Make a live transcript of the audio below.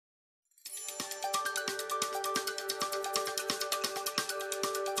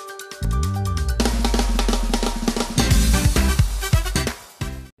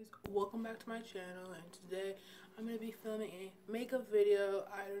channel, and today I'm going to be filming a makeup video.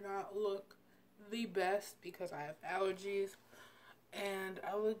 I do not look the best because I have allergies, and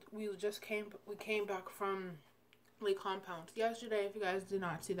we came back from Lake Compounds yesterday. If you guys did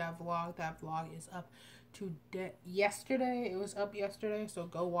not see that vlog is up today. It was up yesterday, so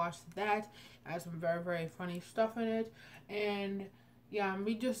go watch that. It has some very, very funny stuff in it. And yeah,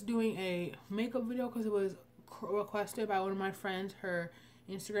 I'm just doing a makeup video because it was requested by one of my friends. Her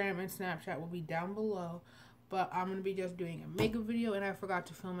Instagram and Snapchat will be down below, but I'm gonna be just doing a makeup video, and I forgot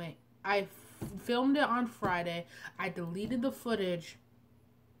to film it. I filmed it on Friday. I deleted the footage.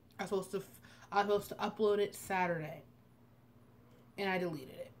 I was supposed to upload it Saturday, and I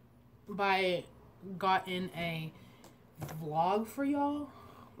deleted it. But I got in a vlog for y'all,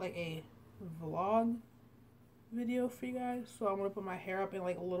 like a vlog video for you guys. So I'm gonna put my hair up in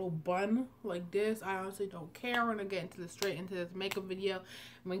like a little bun like this. I honestly don't care. We're gonna get straight into this makeup video.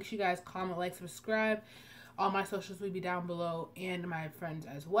 Make sure you guys comment, like, subscribe. All my socials will be down below, and my friends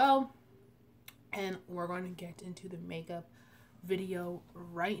as well. And we're going to get into the makeup video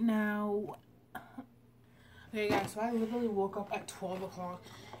right now. Okay guys, so I literally woke up at 12 o'clock,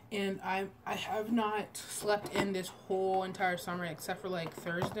 and I have not slept in this whole entire summer except for like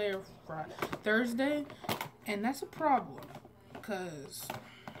Thursday or Thursday, and that's a problem because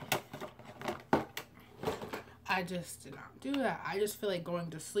I just did not do that. I just feel like going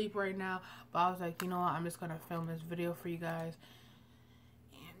to sleep right now, but I was like, you know what, I'm just gonna film this video for you guys.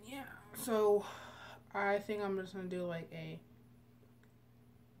 And yeah, so I think I'm just gonna do like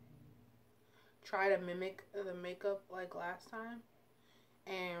try to mimic the makeup like last time.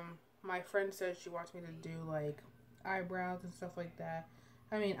 And my friend said she wants me to do like eyebrows and stuff like that.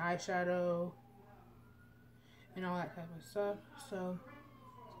 I mean eyeshadow and all that type of stuff. So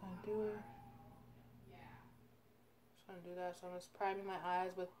I'm gonna do it. Just gonna do that. So I'm just priming my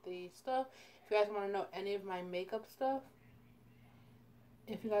eyes with the stuff. If you guys want to know any of my makeup stuff,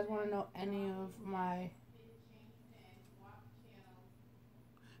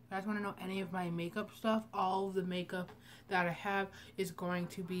 all of the makeup that I have is going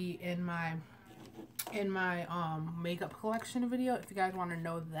to be in my makeup collection video, if you guys want to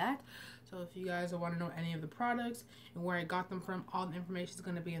know that. So if you guys want to know any of the products and where I got them from, all the information is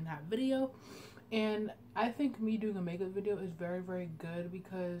going to be in that video. And I think me doing a makeup video is very, very good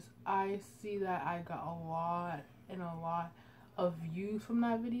because I see that I got a lot of views from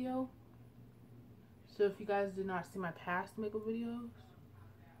that video. So if you guys did not see my past makeup videos,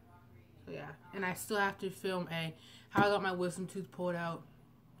 so yeah, and I still have to film how I got my wisdom tooth pulled out,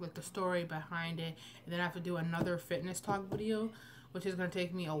 like the story behind it, and then I have to do another fitness talk video, which is going to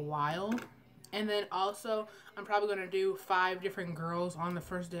take me a while. And then also I'm probably going to do 5 different girls on the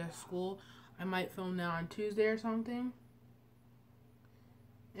first day of school. I might film that on Tuesday or something.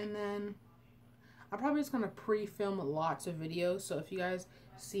 And then I'm probably just going to pre-film lots of videos, so if you guys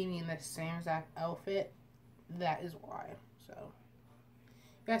see me in the same exact outfit, that is why. So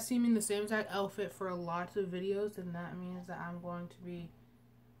if you guys see me in the same exact outfit for lots of videos, then that means that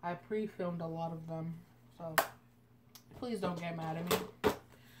I pre-filmed a lot of them. So please don't get mad at me.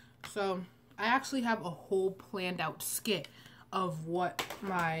 So I actually have a whole planned out skit of what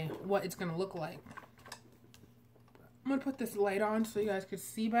it's gonna look like. I'm gonna put this light on so you guys can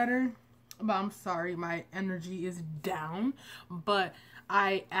see better. But I'm sorry, my energy is down. But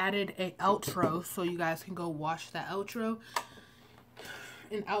I added an outro so you guys can go watch that outro.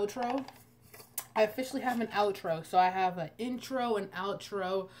 I officially have an outro. So I have an intro and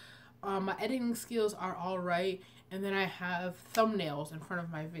outro. My editing skills are alright. And then I have thumbnails in front of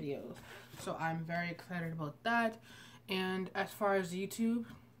my videos. So I'm very excited about that. And as far as YouTube,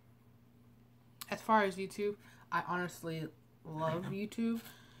 I honestly love YouTube.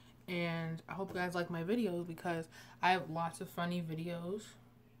 And I hope you guys like my videos because I have lots of funny videos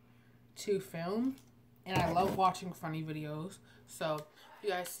to film. And I love watching funny videos. So if you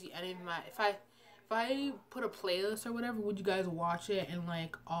guys see any of my, if I put a playlist or whatever, would you guys watch it? And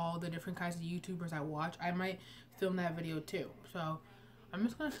like all the different kinds of YouTubers I watch, I might film that video too. So I'm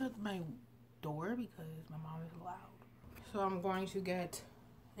just gonna shut my door because my mom is loud. So I'm going to get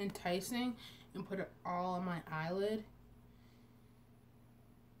enticing and put it all on my eyelid.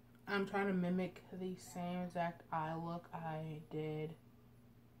 I'm trying to mimic the same exact eye look I did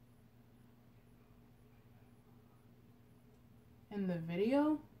in the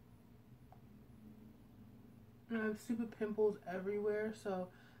video. And I have stupid pimples everywhere, so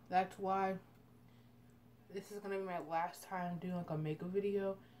that's why this is gonna be my last time doing like a makeup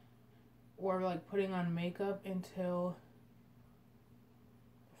video or like putting on makeup until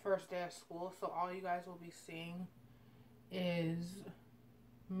the first day of school. So all you guys will be seeing is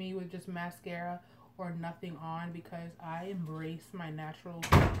me with just mascara or nothing on because I embrace my natural.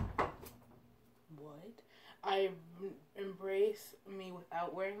 What? I embrace me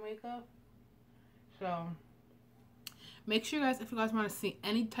without wearing makeup. So make sure you guys, if you guys want to see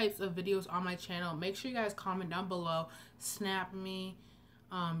any types of videos on my channel, make sure you guys comment down below, snap me,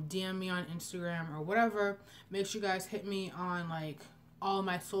 DM me on Instagram or whatever. Make sure you guys hit me on like all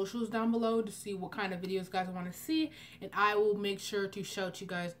my socials down below to see what kind of videos you guys want to see, and I will make sure to shout you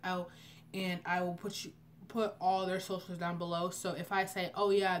guys out, and I will put all their socials down below. So if I say,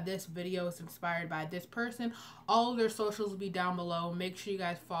 oh yeah, this video is inspired by this person, all of their socials will be down below. Make sure you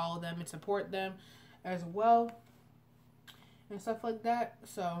guys follow them and support them as well and stuff like that.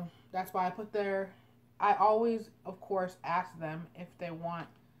 So that's why I put I always, of course, ask them if they want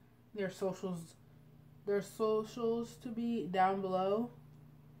their socials to be down below,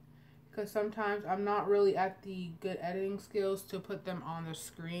 because sometimes I'm not really at the good editing skills to put them on the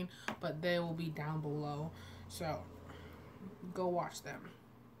screen, but they will be down below, so go watch them.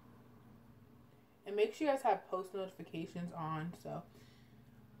 And make sure you guys have post notifications on so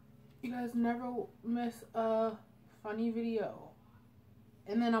you guys never miss a funny video.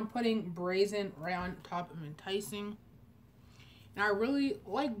 And then I'm putting Brazen right on top of Enticing, and I really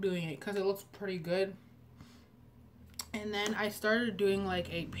like doing it because it looks pretty good. And then I started doing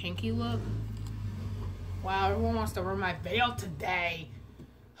like a pinky look. Wow, everyone wants to ruin my video today.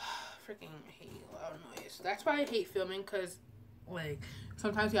 Freaking hate loud noise. That's why I hate filming, because like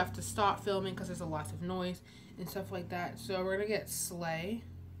sometimes you have to stop filming because there's a lot of noise and stuff like that. So we're gonna get Slay,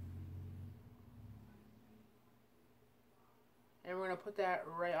 and we're gonna put that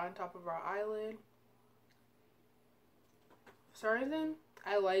right on top of our eyelid. For some reason,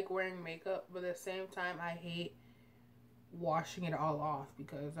 I like wearing makeup, but at the same time I hate washing it all off,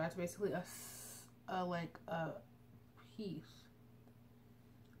 because that's basically a piece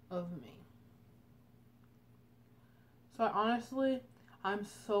of me. So honestly, I'm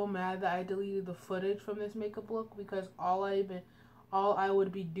so mad that I deleted the footage from this makeup look, because all I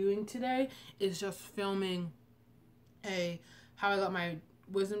would be doing today is just filming how I got my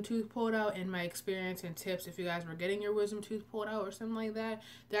wisdom tooth pulled out and my experience and tips if you guys were getting your wisdom tooth pulled out or something like that.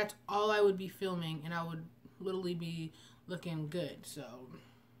 That's all I would be filming, and I would literally be looking good. So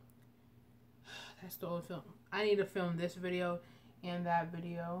that's the only film. I need to film this video and that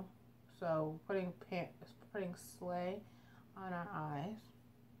video. So putting Slay on our eyes,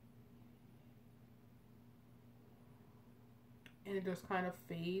 and it just kind of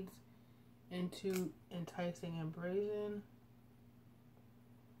fades into Enticing and Brazen.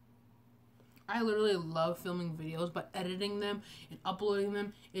 I literally love filming videos, but editing them and uploading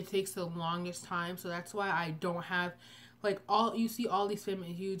them, it takes the longest time. So that's why I don't have, like, you see all these famous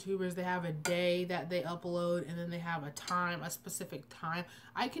YouTubers, they have a day that they upload, and then they have a specific time.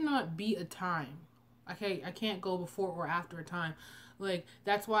 I cannot beat a time. Okay, I can't go before or after a time. Like,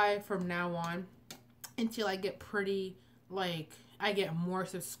 that's why from now on, until I get pretty, like, I get more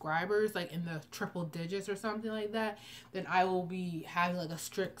subscribers, like in the triple digits or something like that, then I will be having like a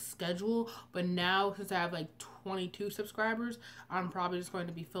strict schedule. But now, since I have like 22 subscribers, I'm probably just going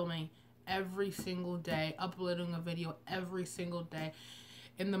to be filming every single day, uploading a video every single day.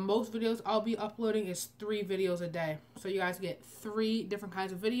 And the most videos I'll be uploading is 3 videos a day. So you guys get 3 different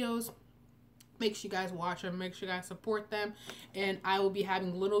kinds of videos. Make sure you guys watch them, make sure you guys support them, and I will be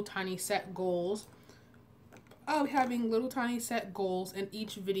having little tiny set goals. I'll be having little tiny set goals in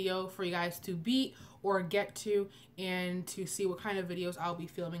each video for you guys to beat or get to, and to see what kind of videos I'll be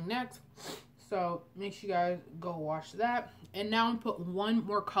filming next. So make sure you guys go watch that. And now I'm put one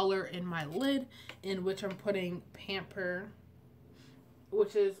more color in my lid, in which I'm putting Pamper,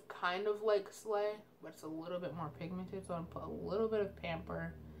 which is kind of like Slay, but it's a little bit more pigmented. So I'm put a little bit of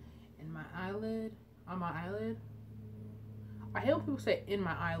Pamper in my eyelid, on my eyelid. I hate when people say in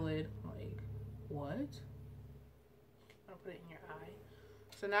my eyelid. Like, what? I'll put it in your eye.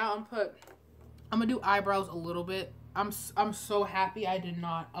 So now I'm gonna do eyebrows a little bit. I'm so happy I did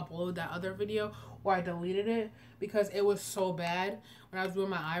not upload that other video, or I deleted it, because it was so bad. When I was doing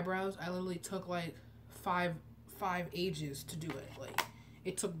my eyebrows, I literally took like five ages to do it. Like,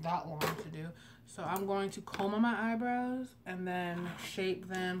 it took that long to do. So I'm going to comb on my eyebrows and then shape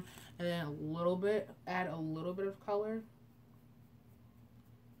them, and then add a little bit of color.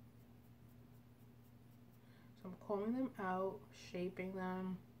 So I'm combing them out, shaping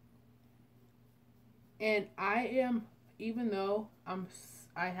them. And even though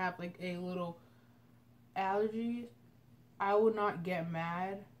I have like a little allergies, I would not get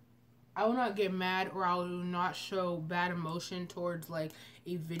mad. I will not get mad, or I will not show bad emotion towards like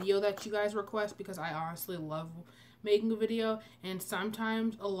a video that you guys request, because I honestly love making a video, and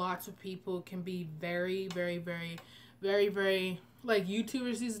sometimes a lots of people can be very, very, very, very, very, like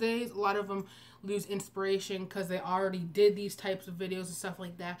YouTubers these days, a lot of them lose inspiration because they already did these types of videos and stuff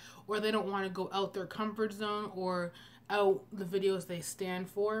like that, or they don't want to go out their comfort zone or out the videos they stand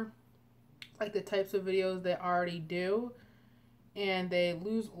for, like the types of videos they already do, and they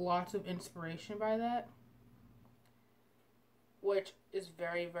lose lots of inspiration by that, which is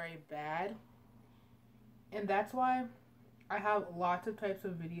very, very bad. And that's why I have lots of types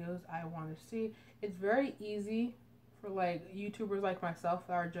of videos I want to see. It's very easy for like YouTubers like myself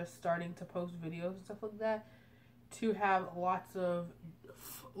that are just starting to post videos and stuff like that to have lots of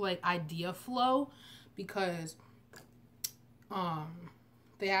like idea flow, because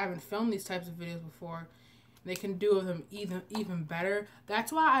they haven't filmed these types of videos before. They can do them even better.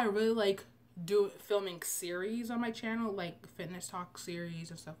 That's why I really like filming series on my channel, like fitness talk series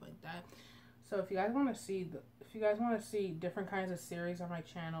and stuff like that. So if you guys want to see different kinds of series on my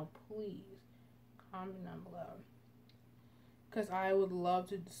channel, please comment down below, because I would love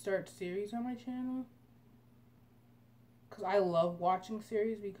to start series on my channel, because I love watching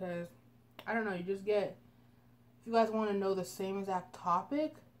series, because I don't know, you just get, if you guys want to know the same exact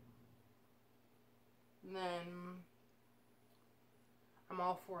topic, then I'm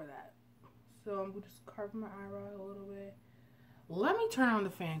all for that. So I'm just carving my eyebrow a little bit. Let me turn on the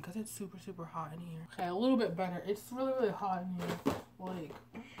fan because it's super, super hot in here. Okay, a little bit better. It's really, really hot in here. Like,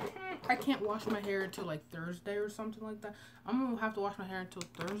 I can't wash my hair until like Thursday or something like that. I'm gonna have to wash my hair until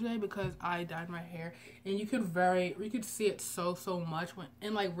Thursday because I dyed my hair, and you could see it so much when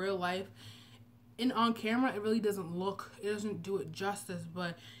in like real life. On camera, it really doesn't do it justice,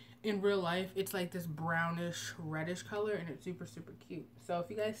 but in real life, it's like this brownish, reddish color, and it's super, super cute. So if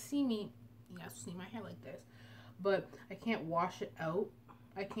you guys see me, you guys see my hair like this. But I can't wash it out.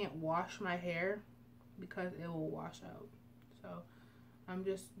 I can't wash my hair because it will wash out. So I'm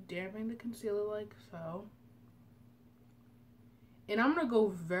just damping the concealer like so. And I'm gonna go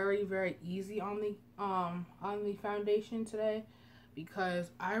very, very easy on the foundation today,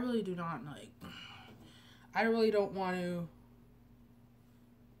 because I really do not like. I really don't want to.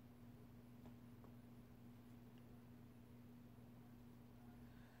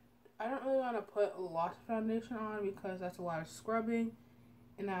 I don't really want to put a lot of foundation on because that's a lot of scrubbing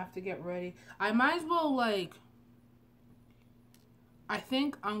and I have to get ready. I might as well, like, I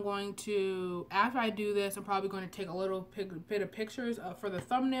think I'm going to, after I do this, I'm probably going to take a little bit of pictures for the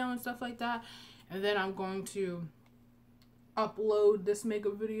thumbnail and stuff like that. And then I'm going to upload this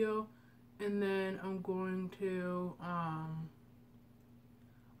makeup video. And then I'm going to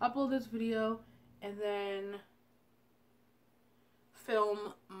upload this video and then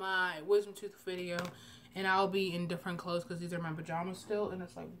film my wisdom tooth video, and I'll be in different clothes because these are my pajamas still, and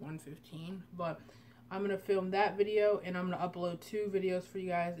it's like 1:15. But I'm gonna film that video, and I'm gonna upload 2 videos for you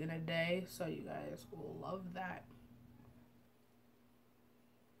guys in a day, so you guys will love that,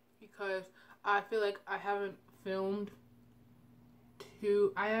 because I feel like I haven't filmed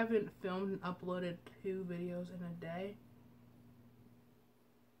and uploaded 2 videos in a day.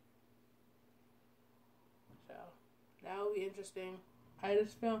 So that will be interesting. I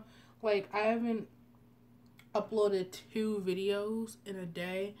just feel like I haven't uploaded 2 videos in a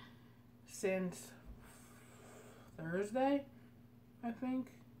day since Thursday, I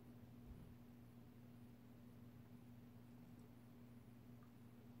think.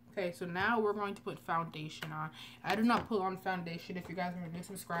 Okay, so now we're going to put foundation on. I do not put on foundation. If you guys are a new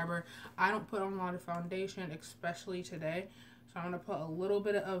subscriber, I don't put on a lot of foundation, especially today. So I'm going to put a little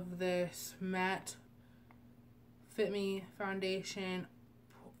bit of this matte Fit Me foundation,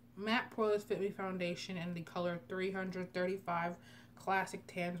 matte poreless Fit Me foundation in the color 335 Classic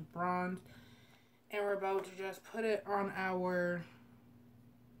Tans Bronze. And we're about to just put it on our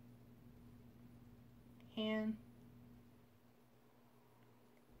hand.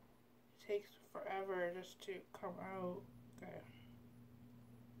 It takes forever just to come out. Okay.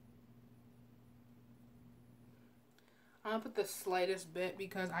 I'm gonna put the slightest bit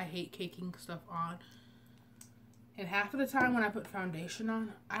because I hate caking stuff on. And half of the time when I put foundation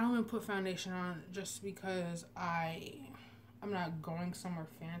on, I don't even put foundation on just because I'm not going somewhere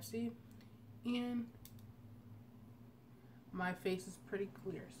fancy. And my face is pretty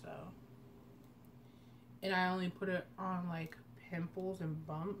clear, so. And I only put it on like pimples and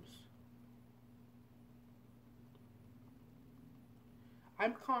bumps.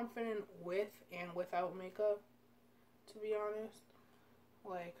 I'm confident with and without makeup, to be honest.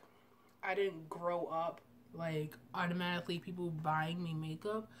 Like, I didn't grow up like automatically people buying me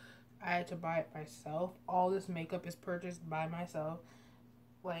makeup. I had to buy it myself. All this makeup is purchased by myself,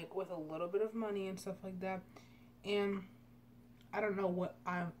 like with a little bit of money and stuff like that. And I don't know what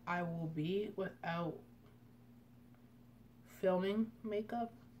I will be without filming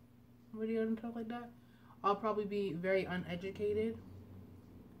makeup videos and stuff like that. I'll probably be very uneducated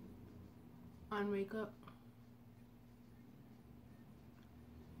on makeup.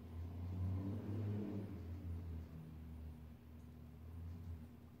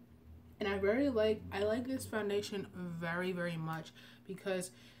 And I like this foundation very, very much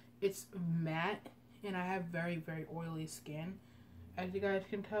because it's matte and I have very, very oily skin. As you guys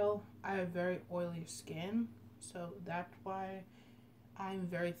can tell, I have very oily skin, so that's why I'm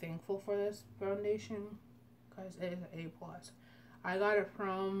very thankful for this foundation because it is an A+. I got it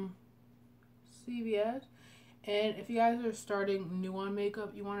from CVS, and if you guys are starting new on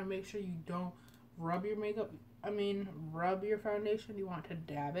makeup, you want to make sure you don't rub your rub your foundation. You want to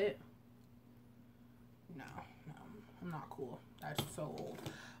dab it. No, I'm not cool. That's so old.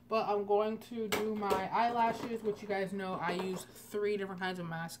 But I'm going to do my eyelashes, which you guys know I use 3 different kinds of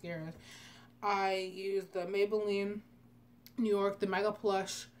mascaras. I use the Maybelline New York, the Mega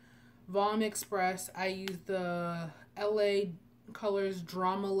Plush, Volume Express. I use the LA Colors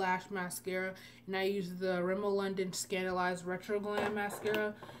Drama Lash Mascara. And I use the Rimmel London Scandalized Retro Glam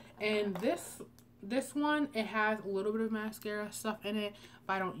Mascara. And this one, it has a little bit of mascara stuff in it. If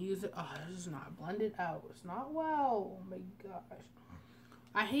I don't use it, it's not blended out. It's not well. Oh my gosh.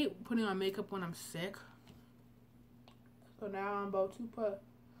 I hate putting on makeup when I'm sick. So now I'm about to put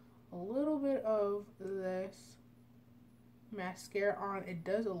a little bit of this mascara on. It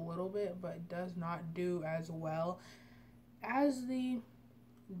does a little bit, but it does not do as well as the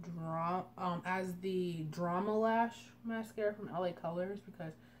Drama Lash mascara from LA Colors,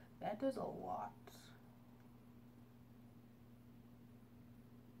 because that does a lot.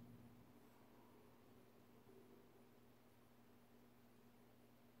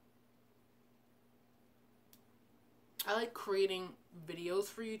 I like creating videos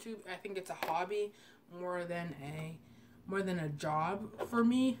for YouTube. I think it's a hobby more than a job for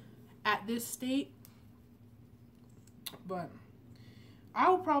me at this state. But I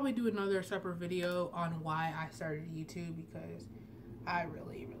will probably do another separate video on why I started YouTube, because I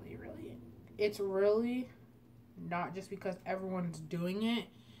really, it's really not just because everyone's doing it.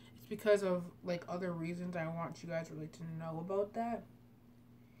 It's because of like other reasons. I want you guys really to know about that.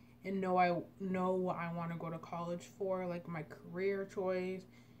 And know what I want to go to college for, like my career choice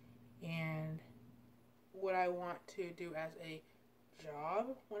and what I want to do as a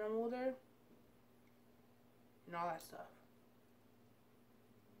job when I'm older and all that stuff.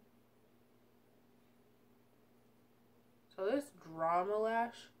 So this Drama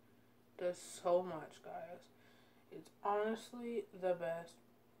Lash does so much, guys. It's honestly the best.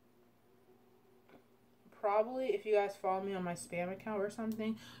 Probably, if you guys follow me on my spam account or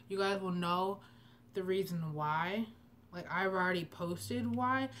something, you guys will know the reason why. Like, I've already posted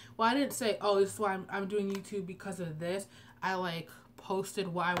why. Well, I didn't say, oh, this is why I'm doing YouTube because of this. I, like, posted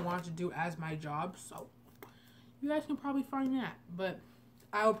what I want to do as my job. So, you guys can probably find that. But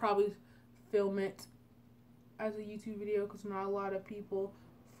I will probably film it as a YouTube video because not a lot of people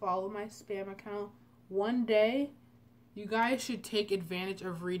follow my spam account. One day, you guys should take advantage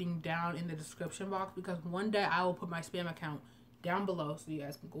of reading down in the description box, because one day I will put my spam account down below so you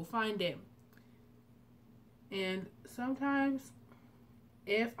guys can go find it. And sometimes,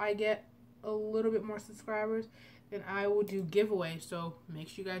 if I get a little bit more subscribers, then I will do giveaways. So make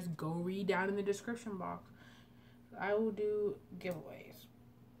sure you guys go read down in the description box. I will do giveaways.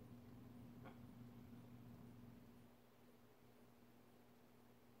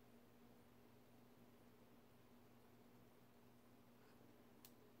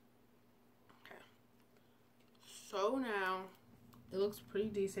 So now, it looks pretty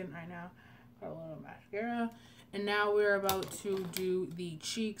decent right now. Got a little mascara. And now we're about to do the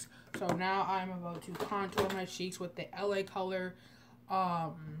cheeks. So now I'm about to contour my cheeks with the LA Color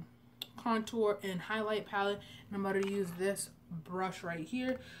contour and highlight palette. And I'm about to use this brush right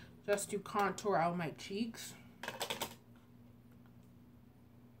here just to contour out my cheeks.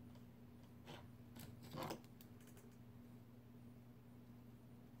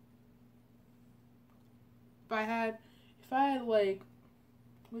 If I had like,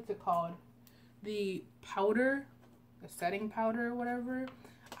 what's it called? The powder, the setting powder or whatever,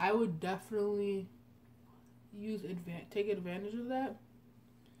 I would definitely take advantage of that.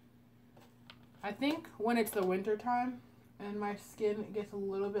 I think when it's the winter time and my skin gets a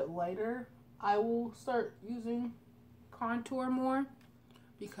little bit lighter, I will start using contour more,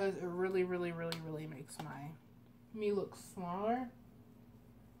 because it really makes me look smaller.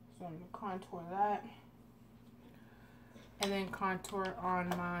 So I'm gonna contour that. And then contour on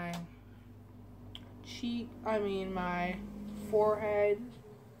my my forehead.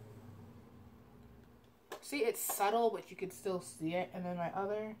 See, it's subtle, but you can still see it. And then my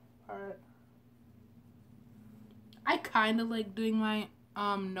other part. I kind of like doing my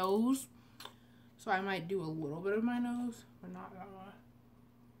nose. So I might do a little bit of my nose, but not that much.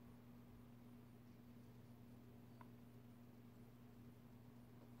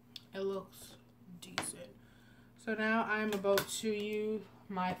 It looks decent. So now I'm about to use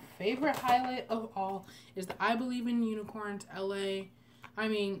my favorite highlight of all is the I Believe in Unicorns LA.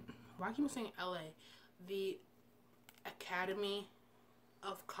 Why keep I saying LA? The Academy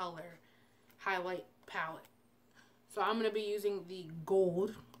of Color highlight palette. So I'm going to be using the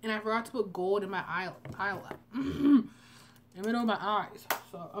gold. And I forgot to put gold in my eyelid. In the middle of my eyes.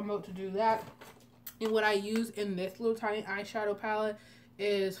 So I'm about to do that. And what I use in this little tiny eyeshadow palette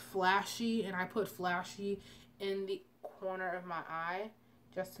is Flashy. And I put Flashy in the corner of my eye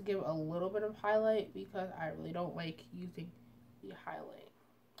just to give a little bit of highlight because I really don't like using the highlight.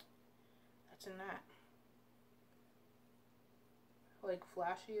 That's in that. Like,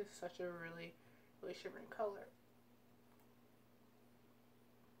 Flashy is such a really, really shimmering color.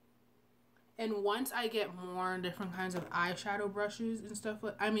 And once I get more different kinds of eyeshadow brushes and stuff,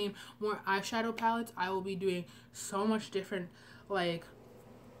 more eyeshadow palettes, I will be doing so much different, like,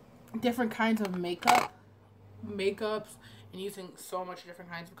 different kinds of makeups, and using so much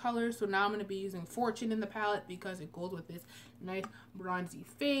different kinds of colors. So now I'm going to be using Fortune in the palette because it goes with this nice bronzy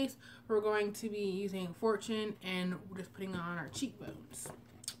face. We're going to be using Fortune and we're just putting it on our cheekbones.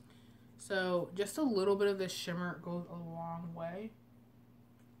 So just a little bit of this shimmer goes a long way.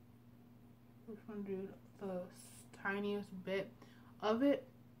 I'm just going to do the tiniest bit of it.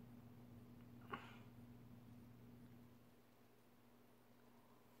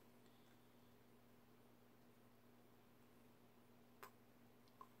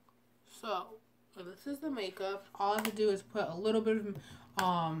 So this is the makeup. All I have to do is put a little bit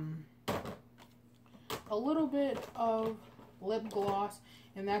of lip gloss,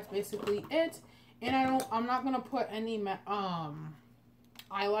 and that's basically it. And I'm not gonna put any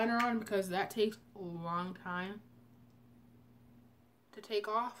eyeliner on because that takes a long time to take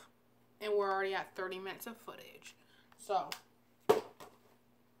off, and we're already at 30 minutes of footage. So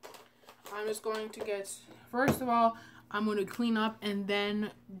I'm just going to get, first of all, I'm going to clean up and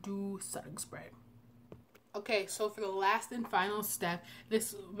then do setting spray. Okay, so for the last and final step,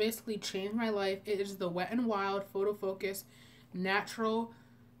 this basically changed my life. It is the Wet n Wild Photo Focus Natural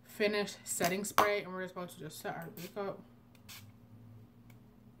Finish Setting Spray. And we're just going to just set our makeup.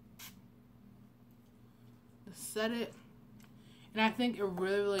 Set it. And I think it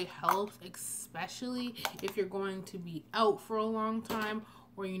really, really helps, especially if you're going to be out for a long time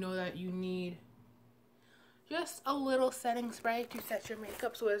or you know that you need just a little setting spray to set your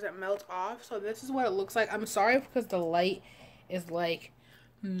makeup so it doesn't melt off. So this is what it looks like. I'm sorry because the light is like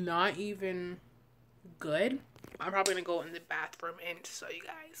not even good. I'm probably gonna go in the bathroom and show you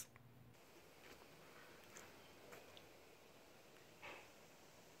guys.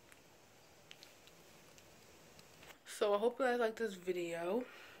 So I hope you guys like this video.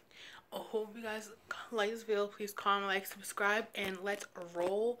 I hope you guys like this video. Please comment, like, subscribe, and let's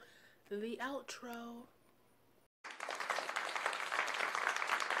roll the outro.